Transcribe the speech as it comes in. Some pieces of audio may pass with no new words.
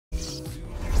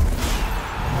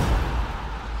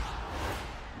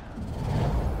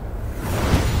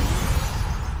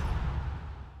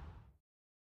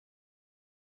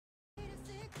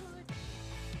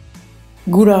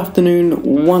Good afternoon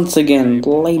once again,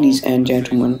 ladies and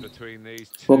gentlemen.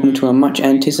 Welcome to a much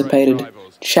anticipated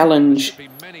challenge,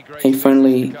 a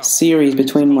friendly series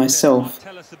between myself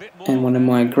and one of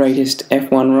my greatest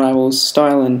F1 rivals,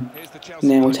 STYLN.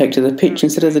 Now we'll take to the pitch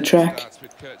instead of the track,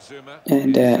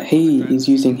 and he is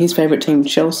using his favourite team,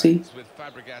 Chelsea,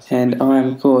 and I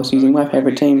am of course using my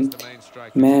favourite team,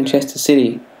 Manchester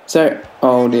City. So,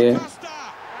 oh dear.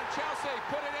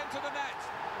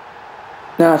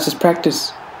 No, it's just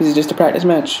practice. This is just a practice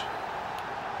match.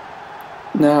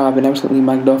 No, I've been absolutely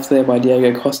mugged off there by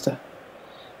Diego Costa.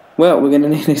 Well, we're going to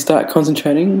need to start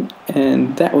concentrating,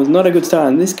 and that was not a good start,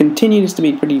 and this continues to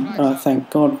be pretty... Oh, thank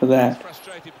God for that.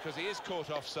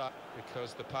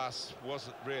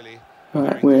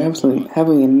 Alright, we're absolutely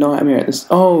having a nightmare at this...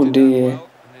 Oh dear.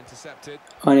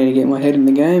 I need to get my head in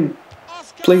the game.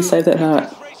 Please save that heart.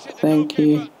 Thank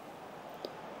you.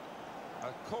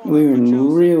 We're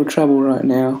in real trouble right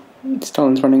now.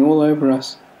 STYLN's running all over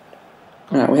us.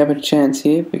 Alright, we have a chance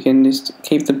here. We can just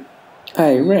keep the...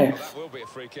 Hey, ref.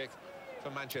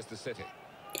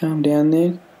 Calm down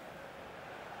there.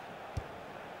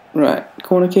 Right,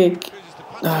 corner kick.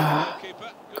 Ah,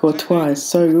 Courtois is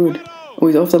so good. Oh,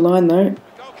 he's off the line though.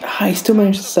 Ah, he still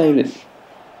managed to save it.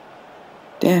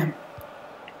 Damn.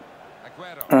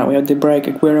 Alright, we have the break.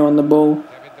 Aguero on the ball.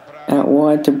 Out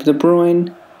wide to De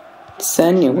Bruyne.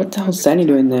 Sanya, what the hell is Sanya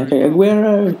doing there? Okay,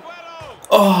 Aguero!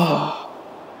 Oh!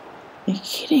 Are you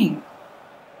kidding?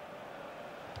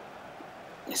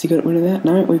 Has he got rid of that?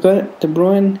 No, we got it. De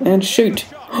Bruyne, and shoot!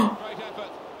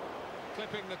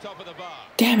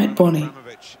 Damn it, Bonnie!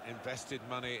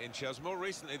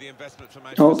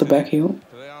 Oh, the back heel.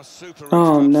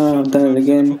 Oh no, I've done it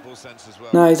again.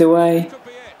 No, he's away.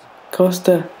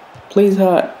 Costa, please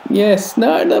heart. Yes,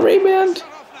 no, the rebound!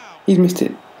 He's missed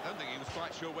it.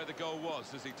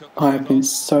 I've been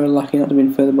so lucky not to have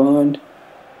been further behind.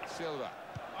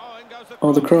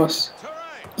 Oh, the cross.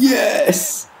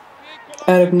 Yes!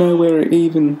 Out of nowhere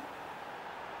even.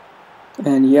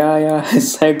 And Yaya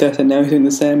has saved us, and now he's in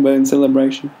the Sandbone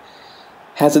celebration.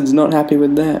 Hazard's not happy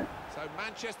with that. So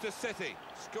Manchester City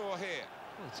score here.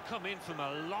 Well, it's come in from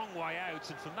a long way out,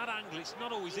 and from that angle it's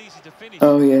not always easy to finish.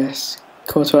 Oh yes.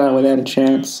 Courtois without a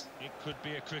chance. It could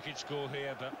be a cricket score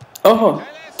here, but... Oh,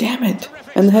 damn it!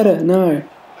 And the header, no.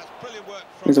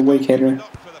 It was a weak header.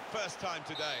 For the first time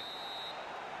today.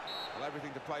 Well,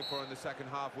 everything to play for in the second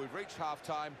half. We've reached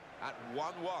half-time at 1-1.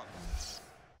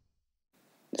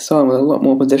 STYLN with a lot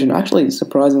more possession. Actually,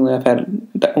 surprisingly, I've had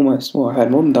almost... Well, I've had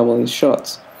more than double his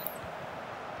shots.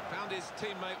 Found his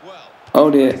teammate well. Oh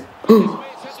dear.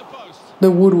 The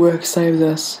woodwork saves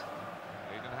us.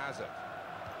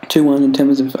 2-1 in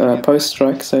terms of post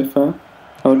strike so far.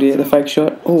 Oh dear, the fake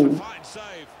shot. Oh.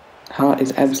 Hart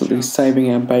is absolutely saving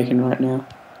our bacon right now.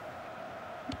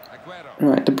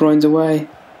 Right, De Bruyne's away.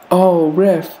 Oh,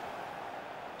 ref.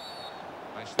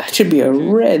 That should be a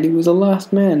red. He was the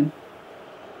last man.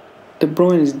 De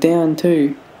Bruyne is down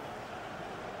too.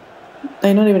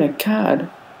 Hey, not even a card.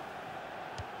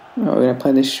 Oh, we're going to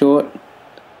play this short.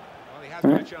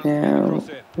 Right, now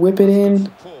whip it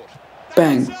in.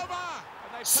 Bang.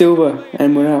 Silver,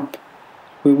 and we're up.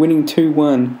 We're winning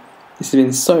 2-1. This has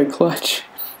been so clutch.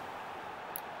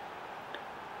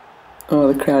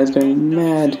 Oh, the crowd is going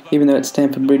mad, even though it's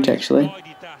Stamford Bridge actually.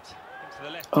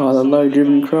 Oh, the low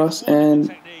driven cross,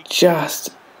 and just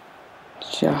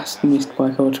missed by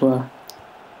Courtois.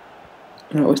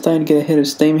 Right, we're starting to get ahead of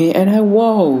steam here, and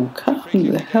whoa, calm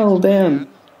the hell down.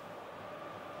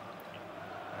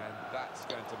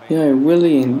 Yo,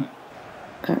 Willian,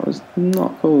 that was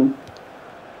not cool.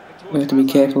 We have to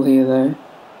be careful here though.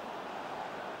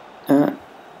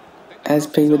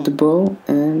 Asp with the ball,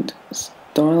 and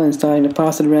STYLN starting to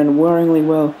pass it around worryingly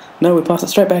well. No, we pass it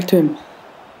straight back to him.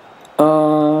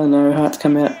 Oh no, Hart's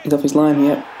come out. He's off his line,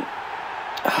 yep.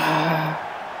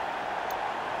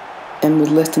 And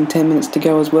with less than 10 minutes to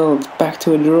go as well, it's back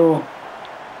to a draw.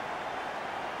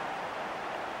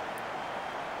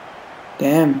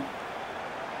 Damn.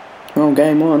 Oh,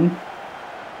 game on.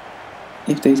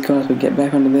 If these guys would get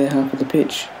back onto their half of the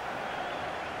pitch.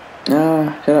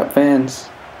 Shut up, fans.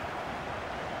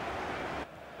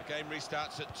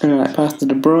 Alright, pass to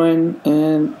De Bruyne,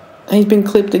 and he's been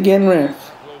clipped again,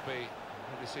 ref.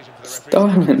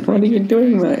 STYLN, what are you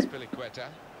doing, mate?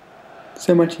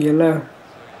 So much yellow.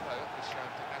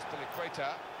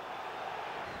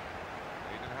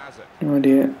 Oh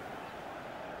dear.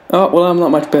 Oh, well, I'm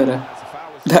not much better.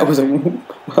 That was a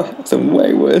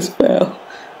way worse foul.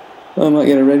 I might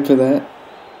get a red for that.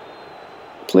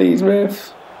 Please,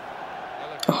 ref.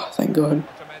 Oh, thank God.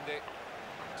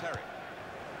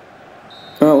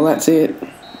 Oh, well, that's it.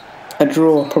 A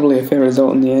draw, probably a fair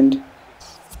result in the end.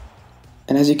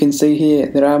 And as you can see here,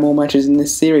 there are more matches in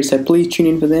this series, so please tune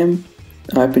in for them.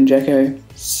 I've been Jacko,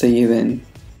 see you then.